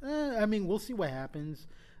mean, we'll see what happens.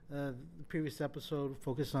 The previous episode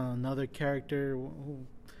focused on another character.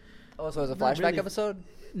 Oh, so it was a Not flashback really. episode?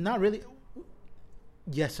 Not really.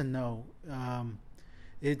 Yes and no.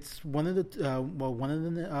 It's one of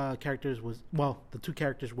the characters was the two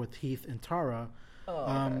characters with Heath and Tara. Oh,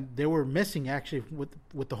 okay. They were missing actually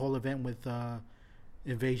with the whole event with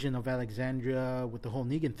invasion of Alexandria, with the whole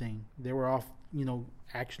Negan thing. They were off, you know,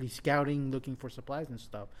 actually scouting, looking for supplies and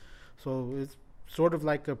stuff. So it's sort of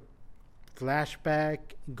like a flashback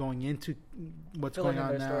going into what's Filling going in on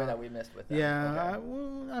their now. story that we missed with them. Yeah,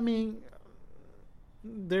 Okay. I mean,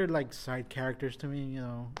 they're like side characters to me. You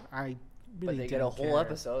know, I really But they get a don't whole care.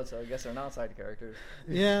 episode, so I guess they're not side characters.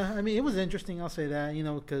 Yeah, I mean, it was interesting. I'll say that, you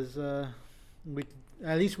know, because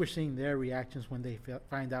at least we're seeing their reactions when they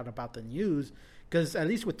find out about the news. Because at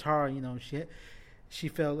least with Tara, you know, she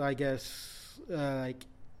felt, I guess, like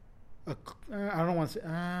I don't want to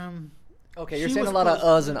say. Okay, you're She saying a was lot of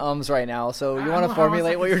close. and ums right now, so you I want don't to know how else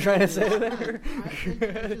formulate I what can you're trying to say say it.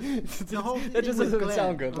 there? The whole That thing just with doesn't Glenn,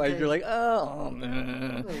 sound good. Like okay? you're like, oh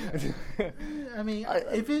man. I mean,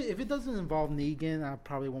 if it doesn't involve Negan, I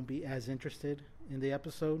probably won't be as interested in the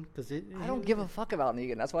episode because I don't give a fuck about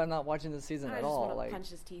Negan. That's why I'm not watching this season I at just all. want to Like, punch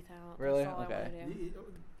his teeth out. Really? That's all Okay. I want to do.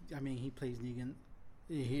 I mean, he plays Negan.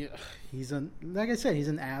 He's like I said, he's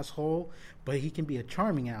an asshole, but he can be a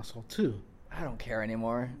charming asshole too. I don't care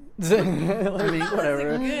anymore. Like,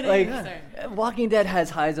 whatever. Good Like, answer. Walking Dead has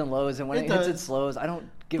highs and lows, and when It it hits does. its lows, I don't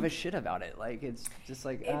give a shit about it. Like, it's just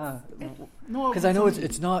like No, because I know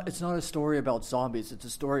it's not a story about zombies. It's a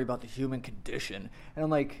story about the human condition, and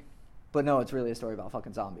I'm like, but no, it's really a story about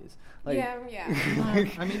fucking zombies. Like, Yeah.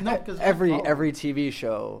 I mean, no, because every TV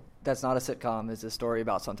show that's not a sitcom is a story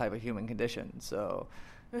about some type of human condition. So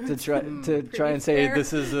to try and say fair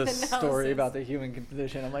this is a analysis. story about the human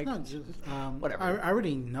condition, I'm like, no, just, whatever. I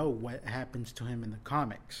already know what happens to him in the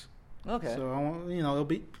comics. okay. So I won't, you know,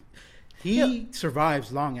 he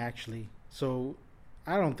survives long actually. So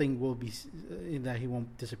I don't think that he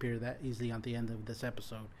won't disappear that easily at the end of this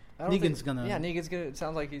episode. Negan's gonna. Yeah, Negan's gonna. It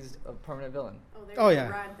sounds like he's a permanent villain Oh,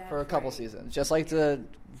 yeah. for a couple seasons, just like the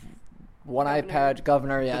one-eye patch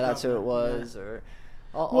governor. Yeah, The that's who it governor, was. Or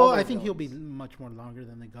all Well, those I think he'll villains. be much more longer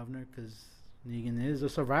than the governor because Negan is a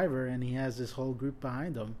survivor and he has this whole group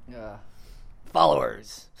behind him. Yeah,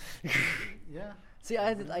 followers. Yeah. See,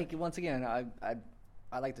 I like once again,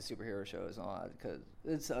 I like the superhero shows and all that because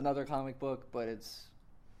it's another comic book, but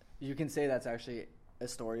you can say that's actually a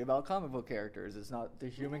story about comic book characters. It's not the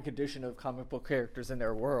human condition of comic book characters in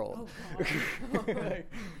their world. Oh, God.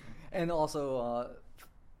 And also,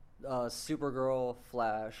 Supergirl,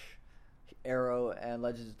 Flash, Arrow, and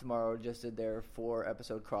Legends of Tomorrow just did their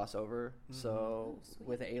 4-episode crossover. So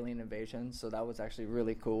with the alien invasion, so that was actually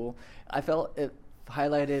really cool. I felt it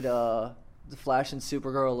highlighted the Flash and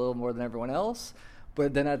Supergirl a little more than everyone else.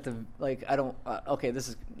 But then at the I don't.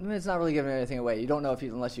 It's not really giving anything away. You don't know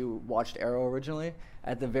unless you watched Arrow originally.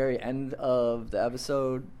 At the very end of the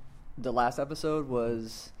episode, the last episode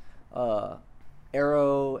was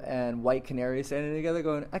Arrow and White Canary standing together,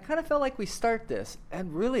 going, "I kind of felt like we start this."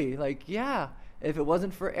 And really, like, yeah, if it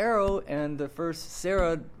wasn't for Arrow and the first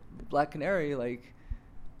Sarah, Black Canary, like,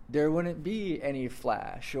 there wouldn't be any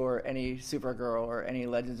Flash or any Supergirl or any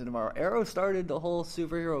Legends of Tomorrow. Arrow started the whole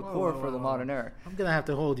superhero core for the modern era. I'm gonna have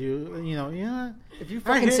to hold you. You know, yeah. If you I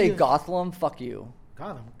fucking hear say you. Gotham, fuck you.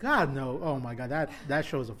 Gotham. God no. Oh my God, that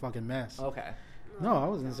show's a fucking mess. Okay. No, I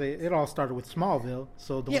was gonna say it all started with Smallville.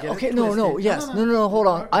 So don't Yeah. get Okay. it No. twisted. Yes. No. Hold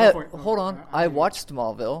on. Go for it. Hold on. I watched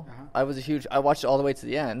Smallville. Uh-huh. I watched it all the way to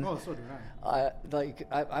the end. Oh, so did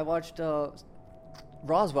I. I watched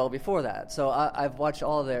Roswell before that, so I've watched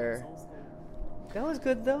all their. That was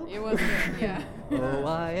good though. It was good, yeah. Oh,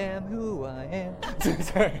 I am who I am.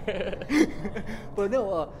 Sorry. But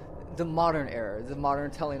no, the modern era, the modern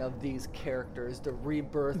telling of these characters, the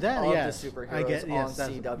rebirth of the superheroes on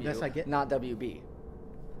CW, not WB.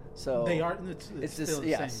 So they are. It's just still the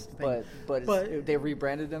yes, same but they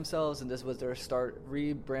rebranded themselves, and this was their start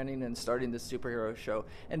rebranding and starting this superhero show.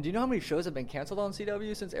 And do you know how many shows have been canceled on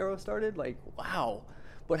CW since Arrow started? Like, wow.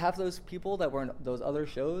 But half those people that were in those other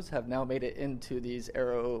shows have now made it into these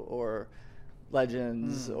Arrow or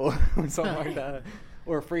Legends or something like that.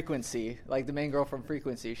 Or Frequency. Like the main girl from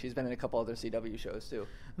Frequency, she's been in a couple other CW shows too.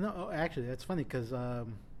 No, actually, that's funny because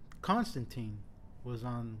Constantine was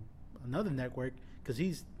on another network because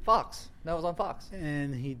he's Fox. That was on Fox.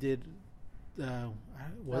 And he did.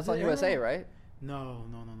 That's on USA, right? No.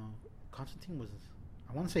 Constantine was.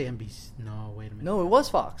 I want to say NBC. No, wait a minute. No, it was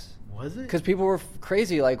Fox. Was it? Because people were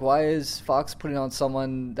crazy. Like, why is Fox putting on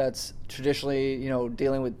someone that's traditionally,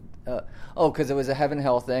 dealing with... because it was a heaven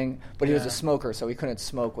hell thing, but he was a smoker, so he couldn't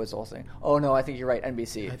smoke was the whole thing. Oh, no, I think you're right,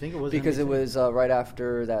 NBC. I think it was because NBC. It was right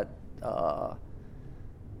after that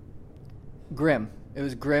Grimm. It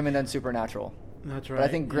was Grimm and then Supernatural. That's right. But I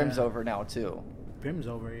think Grimm's over now, too. Grimm's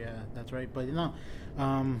over, yeah. That's right. But,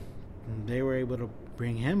 they were able to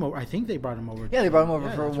bring him over. I think they brought him over. Yeah, they brought him over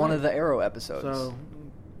for one of the Arrow episodes. So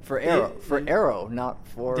for Arrow, not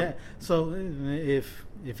for... Yeah, so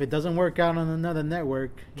if it doesn't work out on another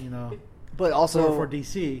network, But also... For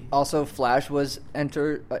DC. Also, Flash was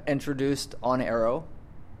introduced on Arrow.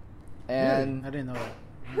 And really? I didn't know that.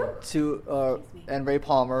 And Ray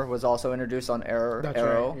Palmer was also introduced on Arrow. That's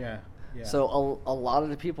right, yeah. So a lot of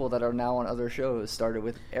the people that are now on other shows started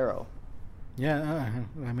with Arrow. Yeah,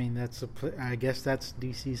 I mean I guess that's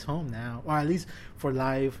DC's home now, or at least for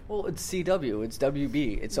live. Well, it's CW, it's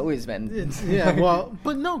WB, it's always been.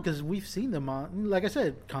 But no, because we've seen them on. Like I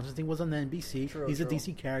said, Constantine was on the NBC. He's a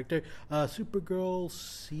DC character. Supergirl,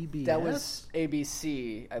 CBS. That was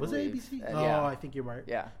ABC. I believe. Was it ABC? Yeah. I think you're right.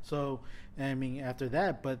 Yeah. So I mean, after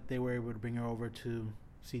that, but they were able to bring her over to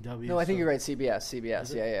CW. No, I think you're right.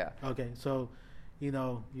 CBS. Yeah. Okay, so you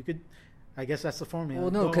could. I guess that's the formula. Well,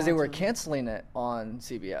 no, because they were canceling it on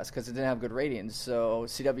CBS because it didn't have good ratings. So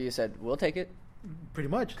CW said, "We'll take it." Pretty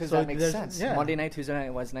much, because that makes sense. Yeah. Monday night, Tuesday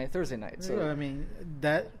night, Wednesday night, Thursday night. So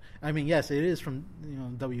yes, it is from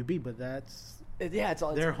WB, but it's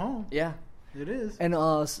their home. Yeah, it is. And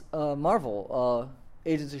Marvel,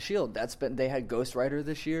 Agents of S.H.I.E.L.D. They had Ghost Rider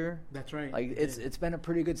this year. That's right. Like it's been a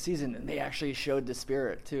pretty good season, and they actually showed the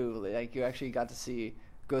spirit too. Like you actually got to see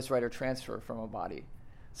Ghost Rider transfer from a body.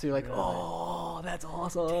 So you're like, oh, that's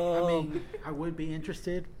awesome. I mean, I would be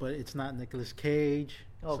interested, but it's not Nicolas Cage.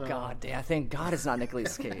 Oh, so. God. Thank God it's not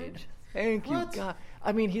Nicolas Cage. Thank you, What? God.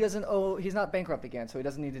 I mean, he's not bankrupt again, so he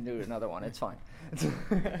doesn't need to do another one. It's fine.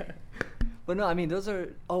 But no, I mean, those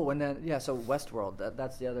are, and then, so Westworld,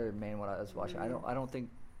 that's the other main one I was watching. I don't think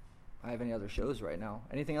I have any other shows right now.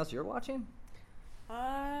 Anything else you're watching?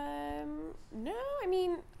 No, I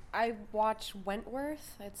mean, I watch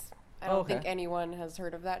Wentworth. I don't think anyone has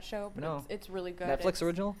heard of that show, but it's really good. Netflix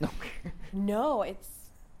original? No. No, it's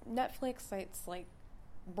Netflix. It's like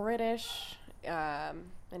British, and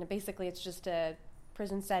basically it's just a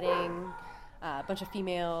prison setting, a bunch of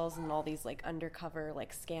females and all these like undercover,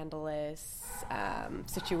 like scandalous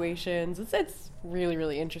situations. It's really,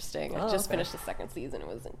 really interesting. I just finished the second season. It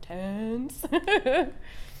was intense. I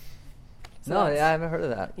haven't heard of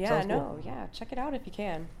that. Yeah, Sounds cool. Yeah, check it out if you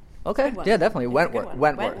can. Okay, yeah, definitely.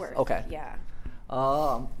 Wentworth. Okay. Yeah.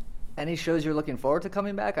 Any shows you're looking forward to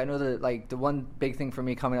coming back? I know that the one big thing for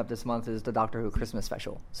me coming up this month is the Doctor Who Christmas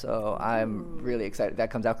special. So I'm really excited.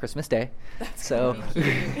 That comes out Christmas Day. That's I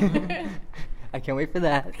can't wait for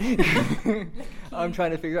that. I'm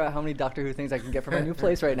trying to figure out how many Doctor Who things I can get for my new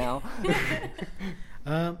place right now.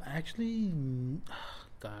 Actually,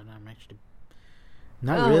 God, I'm actually.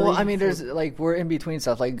 Not really. Well, I mean, there's we're in between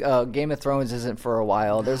stuff. Game of Thrones isn't for a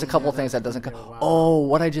while. There's a couple things that doesn't come. Oh,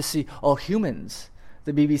 what I just see. Oh, Humans,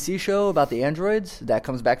 the BBC show about the androids that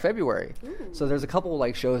comes back February. Ooh. So there's a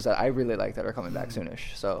couple shows that I really like that are coming back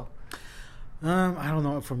soonish. So, I don't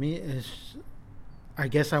know. For me, I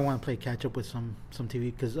guess I want to play catch up with some TV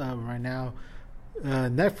because right now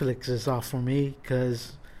Netflix is off for me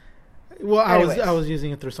because. Well, I was using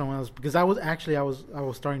it through someone else because I was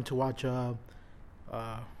starting to watch.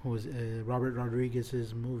 Who was Robert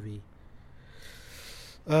Rodriguez's movie?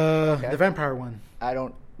 The vampire one. I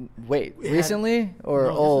don't recently or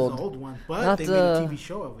old? This is an old one, but not they made a TV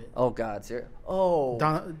show of it. Oh God,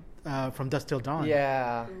 From Dusk Till Dawn.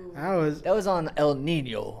 Yeah, that was on El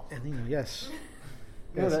Nino. El Nino, yes.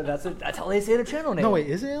 No, that's how they say the channel name. No, wait,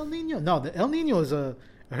 is it El Nino? No, the El Nino is a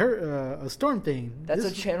a storm thing. That's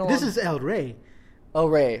a channel This on- is El Rey. Oh,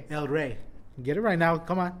 Ray. El Rey. Get it right now.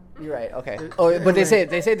 Come on. You're right. Okay. Oh, but they say it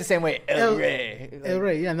the same way. El Rey. El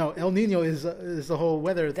Rey. Yeah, no. El Nino is the whole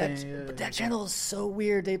weather But thing. that channel is so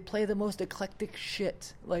weird. They play the most eclectic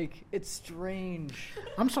shit. Like, it's strange.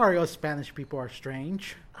 I'm sorry, us Spanish people are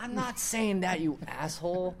strange. I'm not saying that, you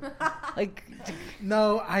asshole. Like,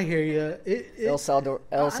 No, I hear you. El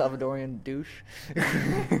Salvadorian douche.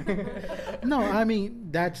 No, I mean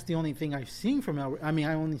that's the only thing I've seen from El. I mean,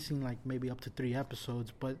 I only seen like maybe up to 3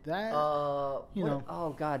 episodes, but that you know. Oh,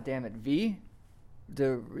 god damn it. V?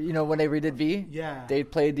 When they redid V? Yeah. They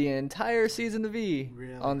played the entire season of V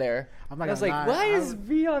Really? on there. I'm not I was gonna like, lie. why is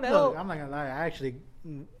V on L? Look, I'm not gonna lie. I actually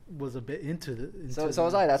was a bit into the. So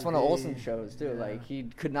was I. That's one of Olsen's V. shows too. Yeah. Like, he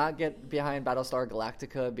could not get behind Battlestar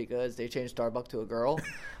Galactica because they changed Starbuck to a girl.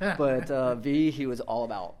 But V, he was all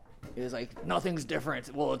about. He was like, nothing's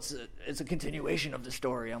different. Well, it's a continuation of the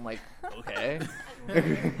story. I'm like, okay.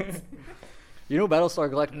 You know Battlestar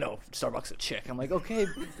Galactica? No, Starbuck's a chick. I'm like, okay,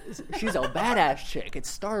 she's a badass chick. It's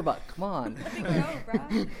Starbuck. Come on.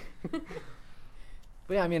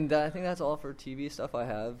 But yeah, I mean, I think that's all for TV stuff I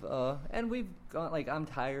have. And we've gone, like, I'm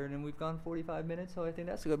tired and we've gone 45 minutes, so I think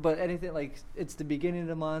that's good. But anything, like, it's the beginning of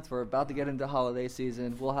the month. We're about to get into holiday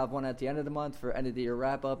season. We'll have one at the end of the month for end of the year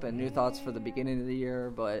wrap up and new thoughts for the beginning of the year.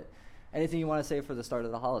 But anything you want to say for the start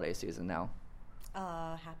of the holiday season now?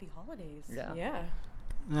 Happy holidays. Yeah.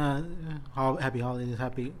 Happy holidays,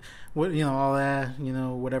 happy, all that,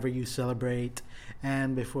 whatever you celebrate.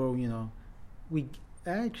 And before,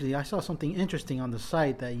 I saw something interesting on the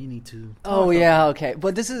site that you need to. Oh yeah, okay.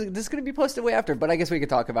 But this is going to be posted way after. But I guess we could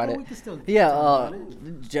talk about it. We can still talk about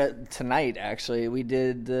it. Tonight actually, we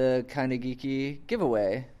did the Kinda Geeky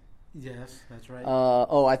giveaway. Yes, that's right.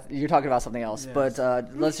 You're talking about something else. Yes. But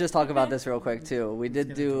let's just talk about this real quick too. We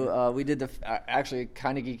did actually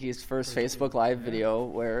Kinda Geeky's first Facebook Live video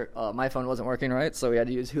where my phone wasn't working right, so we had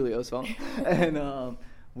to use Julio's phone, and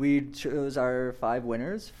we chose our 5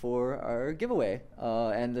 winners for our giveaway,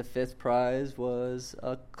 and the 5th prize was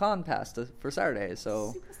a con pass for Saturday.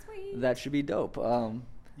 So that should be dope.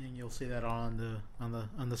 And you'll see that on the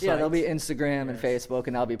site. Yeah, there'll be Instagram and Facebook,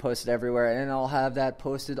 and that'll be posted everywhere. And I'll have that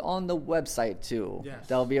posted on the website too. Yes.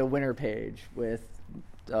 There'll be a winner page with.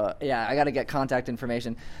 I got to get contact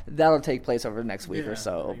information. That'll take place over the next week or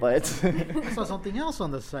so. But I saw something else on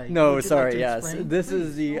the site. no, Would you sorry. like to Yes, explain? this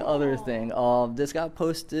is the other thing. This got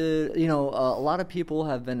posted. A lot of people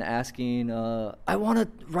have been asking. I want to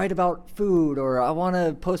write about food, or I want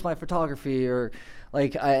to post my photography, or.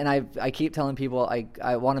 I keep telling people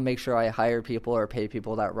I want to make sure I hire people or pay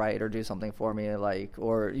people that write or do something for me,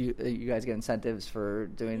 or you guys get incentives for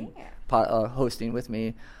doing hosting with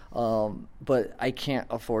me, but I can't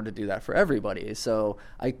afford to do that for everybody, so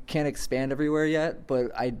I can't expand everywhere yet,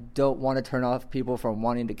 but I don't want to turn off people from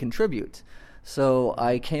wanting to contribute. So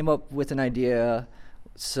I came up with an idea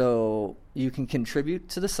so you can contribute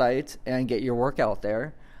to the site and get your work out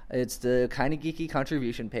there. It's the Kinda Geeky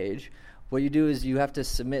Contribution page. What you do is you have to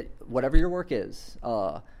submit whatever your work is,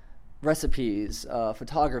 recipes,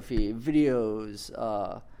 photography, videos,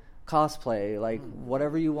 cosplay,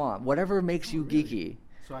 whatever you want, whatever makes you geeky.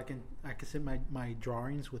 So I can submit my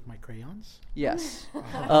drawings with my crayons? Yes.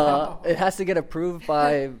 It has to get approved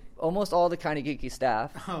by almost all the Kinda Geeky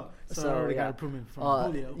staff. Oh, so I already got approval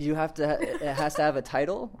from Julio. You have to. It has to have a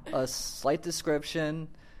title, a slight description,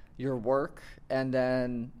 your work, and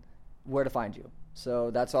then where to find you.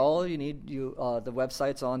 So that's all you need. The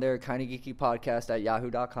website's on there,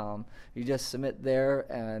 kindageekypodcast@yahoo.com. You just submit there,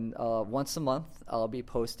 and once a month I'll be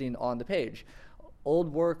posting on the page.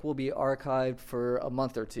 Old work will be archived for a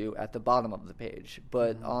month or two at the bottom of the page,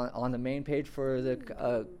 but on the main page for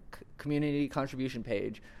the community contribution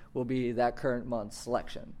page will be that current month's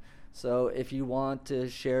selection. So if you want to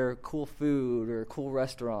share cool food or cool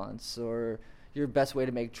restaurants or your best way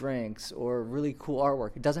to make drinks or really cool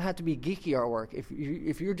artwork. It doesn't have to be geeky artwork.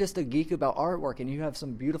 If you're just a geek about artwork and you have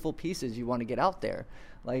some beautiful pieces you want to get out there,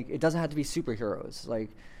 it doesn't have to be superheroes.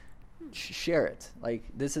 Share it.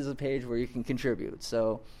 This is a page where you can contribute.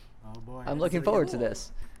 So I'm looking forward to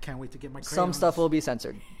this. Can't wait to get my crayons. Some stuff will be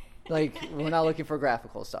censored. We're not looking for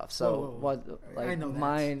graphical stuff. So I know that.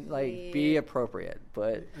 mine be appropriate,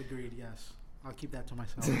 but agreed, yes. I'll keep that to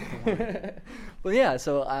myself. Don't worry. But yeah,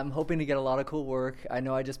 so I'm hoping to get a lot of cool work. I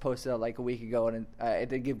know I just posted a week ago, and I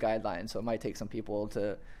did give guidelines, so it might take some people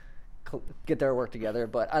to get their work together.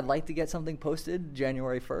 But I'd like to get something posted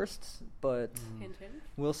January 1st, but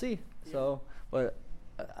we'll see. Yeah. So, but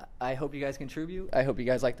I hope you guys contribute. I hope you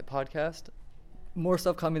guys like the podcast. More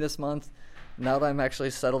stuff coming this month. Now that I'm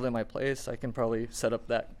actually settled in my place, I can probably set up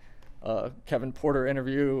that Kevin Porter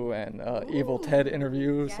interview and Evil Ted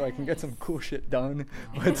interview, so I can get some cool shit done.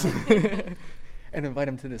 And invite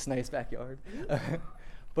him to this nice backyard.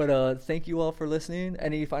 But thank you all for listening.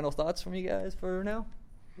 Any final thoughts from you guys for now?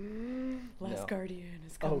 Last Guardian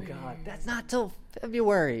is coming. Oh God, that's not till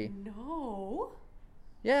February. No.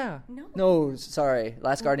 Yeah. No. Sorry.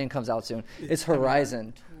 Last Guardian comes out soon. It's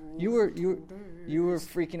Horizon. You were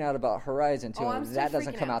freaking out about Horizon too, and that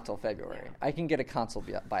doesn't come out till February. Yeah. I can get a console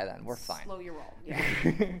by then. We're fine. Slow your roll. Yeah.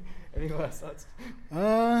 Any last thoughts?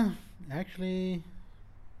 Actually,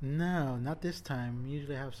 no, not this time.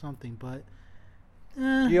 Usually I have something, but.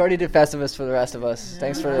 You already did Festivus for the rest of us.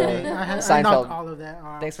 Thanks for Seinfeld. I knocked all of that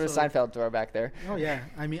off, Thanks for the Seinfeld door back there. Oh yeah,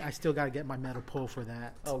 I mean I still gotta get my metal pull for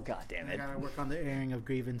that. Oh God damn it! I gotta work on the airing of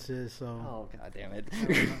grievances. So. Oh God damn it!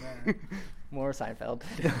 More Seinfeld.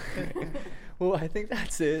 Well, I think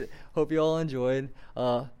that's it. Hope you all enjoyed.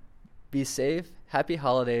 Be safe, happy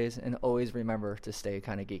holidays, and always remember to stay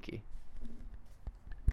kind of geeky.